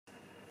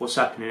What's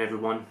happening,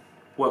 everyone?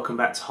 Welcome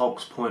back to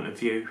Hulk's Point of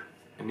View,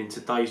 and in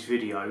today's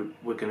video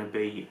we're going to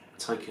be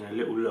taking a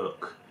little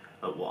look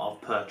at what I've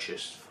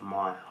purchased for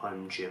my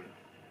home gym.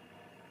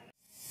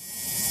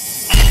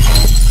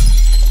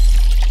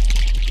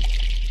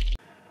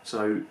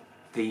 So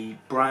the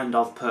brand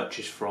I've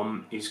purchased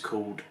from is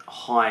called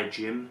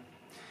HiGym,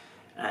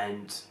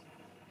 and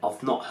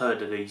I've not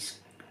heard of these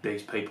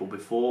people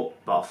before,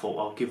 but I thought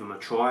I'll give them a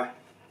try.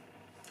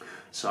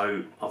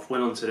 So I've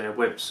went onto their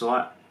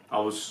website. I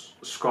was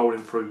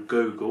scrolling through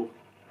Google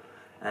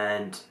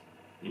and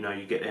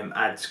you get them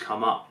ads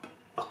come up.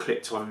 I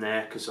clicked on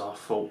there because I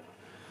thought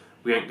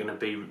we ain't going to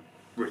be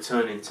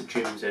returning to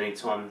gyms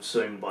anytime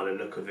soon by the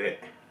look of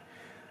it.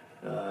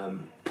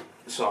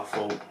 So I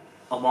thought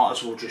I might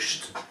as well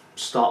just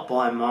start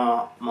buying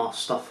my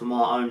stuff for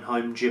my own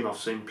home gym. I've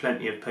seen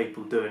plenty of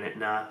people doing it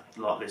now.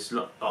 Like there's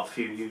a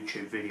few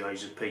YouTube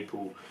videos of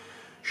people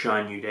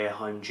showing you their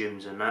home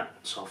gyms and that.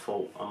 So I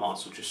thought I might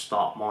as well just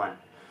start mine.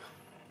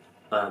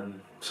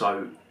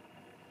 So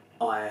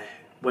I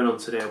went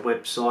onto their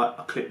website,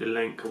 I clicked the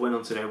link, I went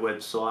onto their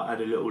website,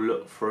 had a little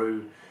look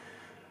through.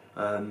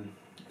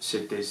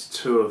 Said there's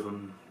two of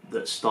them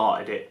that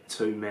started it,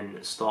 two men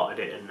that started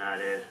it, and now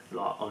they're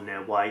like on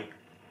their way.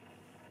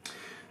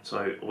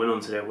 So I went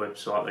onto their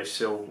website. They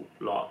sell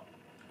like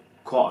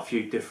quite a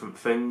few different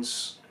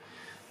things.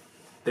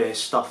 Their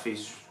stuff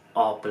is,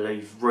 I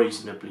believe,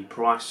 reasonably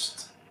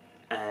priced,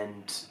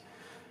 and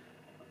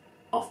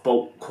I've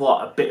bought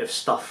quite a bit of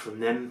stuff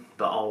from them,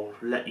 but I'll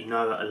let you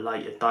know at a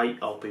later date.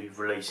 I'll be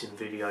releasing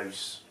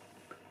videos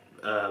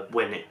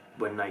when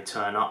they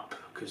turn up,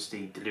 because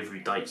the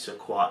delivery dates are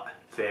quite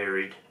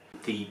varied.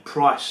 The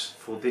price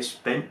for this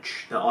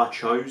bench that I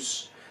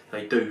chose,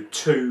 they do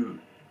two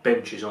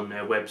benches on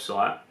their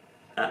website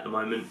at the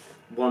moment.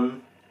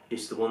 One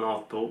is the one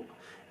I've bought,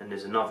 and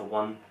there's another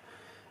one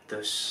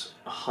that's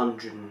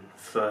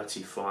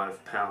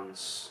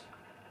 £135.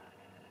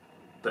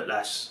 But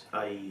that's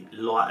a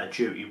lighter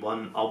duty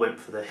one. I went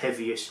for the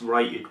heaviest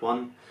rated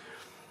one.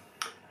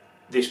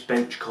 This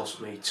bench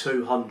cost me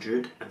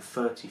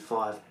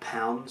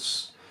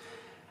 £235,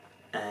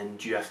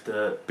 and you have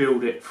to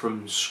build it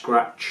from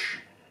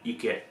scratch. You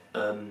get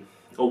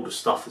all the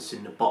stuff that's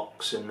in the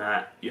box and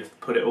that. You have to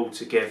put it all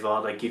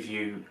together. They give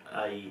you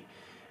a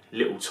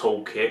little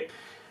toolkit.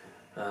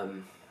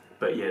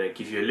 But yeah, they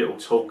give you a little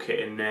toolkit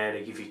in there.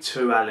 They give you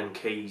two Allen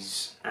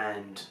keys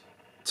and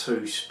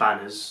two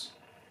spanners,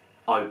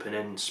 open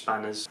end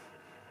spanners.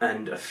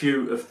 And a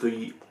few of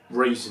the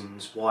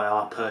reasons why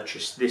I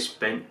purchased this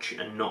bench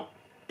and not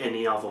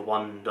any other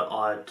one that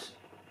I'd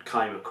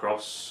came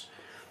across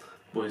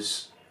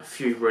was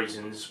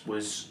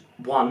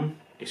one,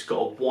 it's got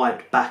a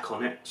wide back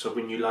on it, so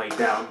when you lay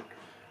down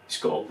it's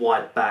got a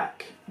wide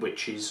back,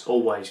 which is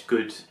always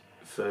good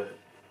for,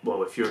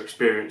 well, if you're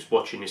experienced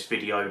watching this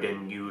video,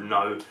 then you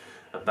know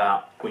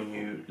about when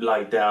you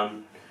lay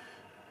down,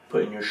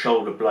 putting your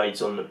shoulder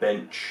blades on the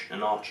bench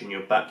and arching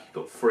your back, you've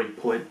got 3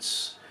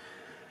 points.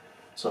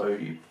 So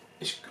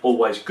it's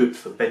always good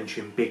for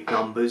benching big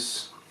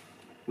numbers,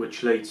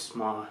 which leads to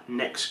my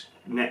next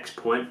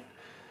point.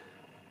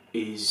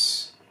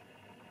 Is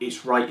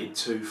it's rated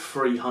to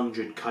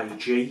 300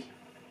 kg,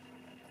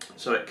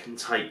 so it can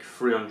take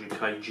 300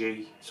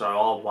 kg. So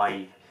I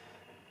weigh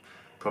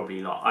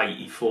probably like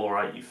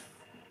 83,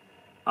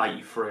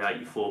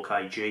 84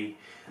 kg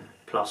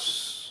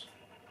plus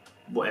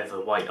whatever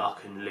weight I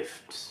can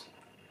lift,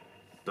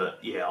 but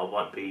yeah, I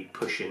won't be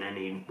pushing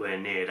anywhere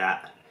near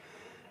that,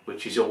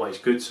 which is always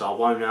good, so I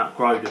won't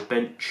outgrow the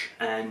bench.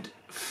 And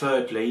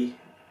thirdly,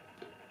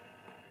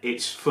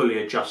 it's fully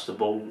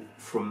adjustable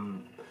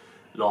from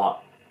like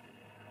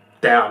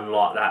down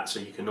like that, so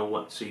you can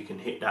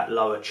hit that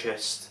lower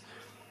chest,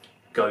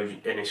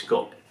 and it's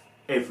got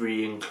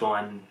every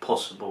incline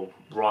possible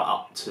right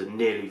up to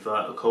nearly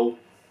vertical.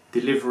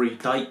 Delivery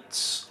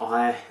dates,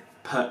 I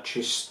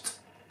purchased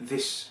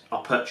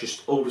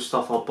all the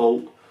stuff I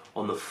bought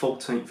on the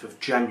 14th of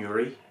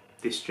January,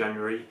 this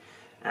January,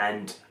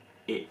 and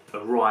it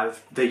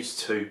arrived, these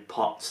two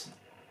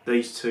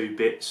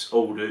bits I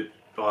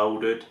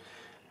ordered,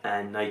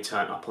 and they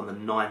turned up on the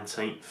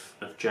 19th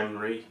of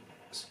January,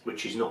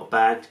 which is not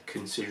bad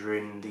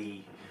considering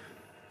the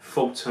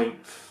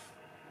 14th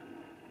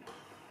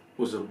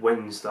was a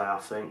Wednesday, I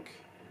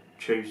think,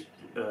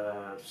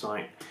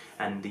 something,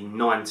 and the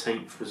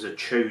 19th was a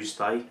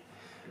Tuesday.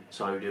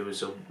 So there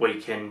was a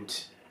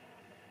weekend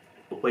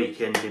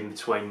in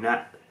between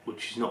that,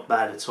 which is not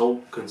bad at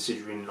all,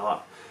 considering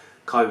like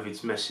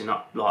COVID's messing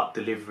up like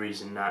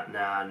deliveries and that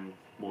now, and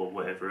well,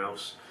 whatever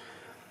else.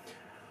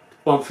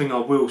 One thing I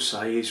will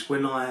say is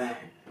when I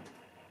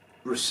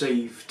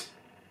received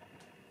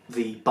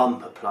the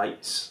bumper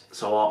plates,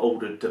 so I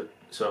ordered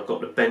so I've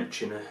got the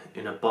bench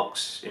in a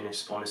box on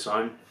its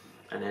own,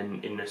 and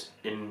then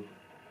in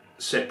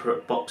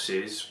separate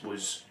boxes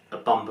was a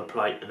bumper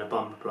plate and a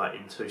bumper plate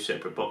in two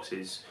separate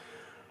boxes.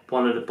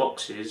 One of the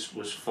boxes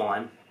was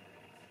fine,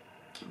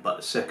 but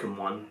the second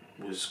one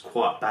was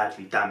quite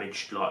badly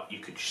damaged. Like you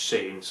could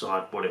see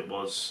inside what it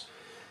was.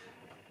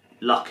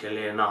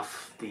 luckily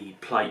enough the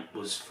plate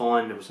was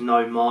fine, there was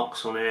no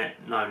marks on it,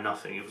 no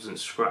nothing, it wasn't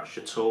scratched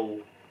at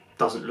all,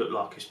 doesn't look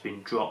like it's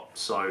been dropped,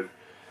 so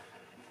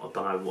I don't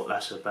know what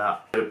that's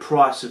about. The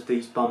price of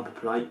these bumper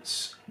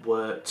plates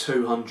were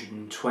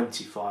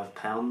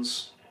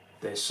 £225.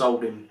 They're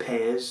sold in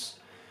pairs,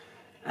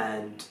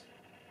 and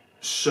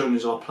as soon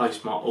as I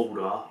placed my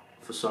order,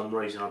 for some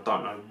reason, I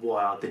don't know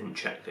why I didn't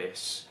check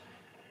this,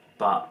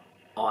 but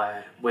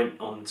I went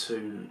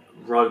onto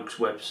Rogue's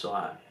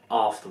website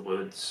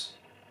afterwards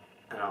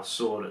and I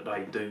saw that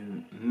they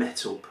do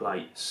metal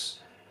plates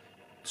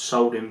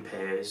sold in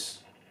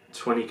pairs,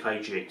 20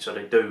 kg, so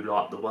they do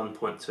like the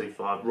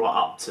 1.25 right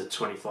up to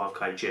 25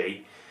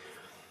 kg.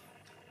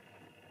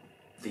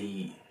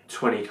 The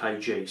 20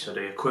 kg, so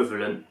the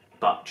equivalent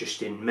but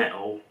just in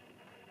metal,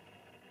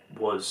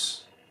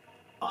 was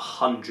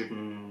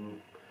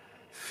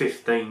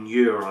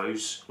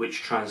 €115,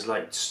 which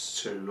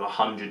translates to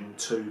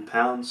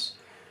 £102.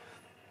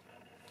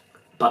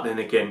 But then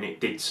again, it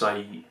did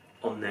say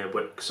on their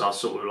web, because I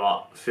sort of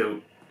like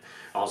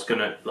I was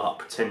gonna like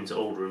pretend to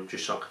order them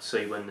just so I could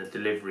see when the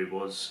delivery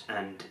was,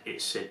 and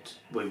it said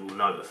we will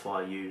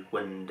notify you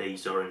when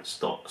these are in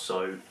stock.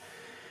 So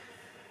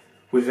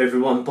with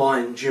everyone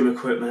buying gym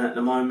equipment at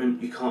the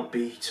moment, you can't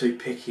be too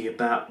picky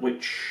about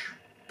which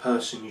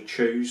person you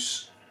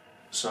choose.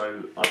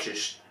 So I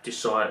just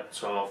decided,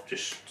 so I've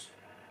just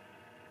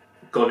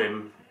gone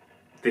in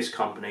this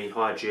company,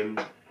 High Gym,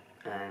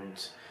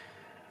 and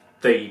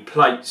the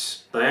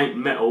plates, they ain't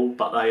metal,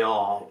 but they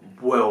are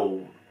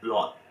well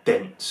like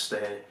dense.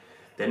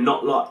 They're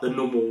not like the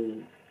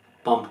normal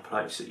bumper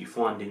plates that you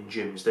find in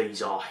gyms.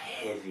 These are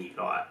heavy,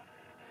 like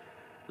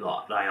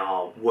they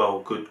are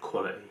well good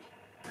quality.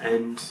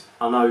 And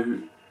I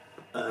know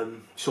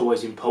it's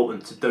always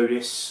important to do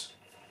this.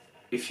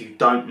 If you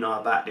don't know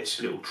about this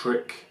little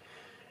trick,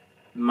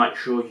 make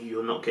sure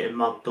you're not getting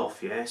mugged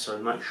off, yeah? So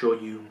make sure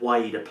you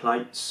weigh the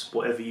plates,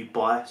 whatever you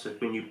buy. So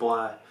when you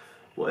buy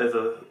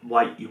whatever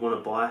weight you want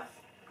to buy,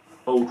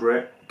 order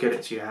it, get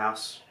it to your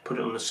house, put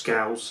it on the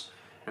scales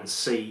and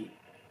see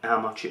how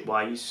much it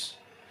weighs,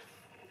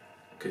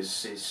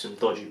 because there's some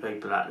dodgy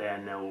people out there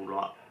and they'll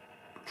like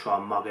try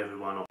and mug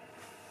everyone off.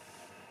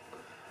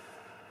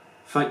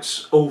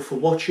 Thanks all for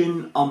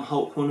watching. I'm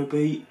Hulk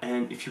Wannabe,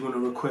 and if you want to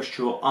request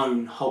your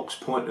own Hulk's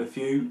point of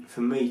view,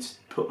 for me to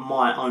put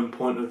my own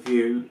point of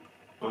view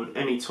on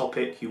any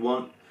topic you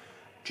want,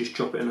 just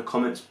drop it in the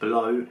comments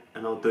below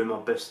and I'll do my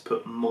best to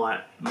put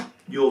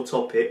your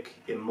topic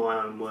in my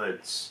own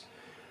words.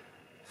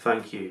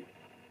 Thank you.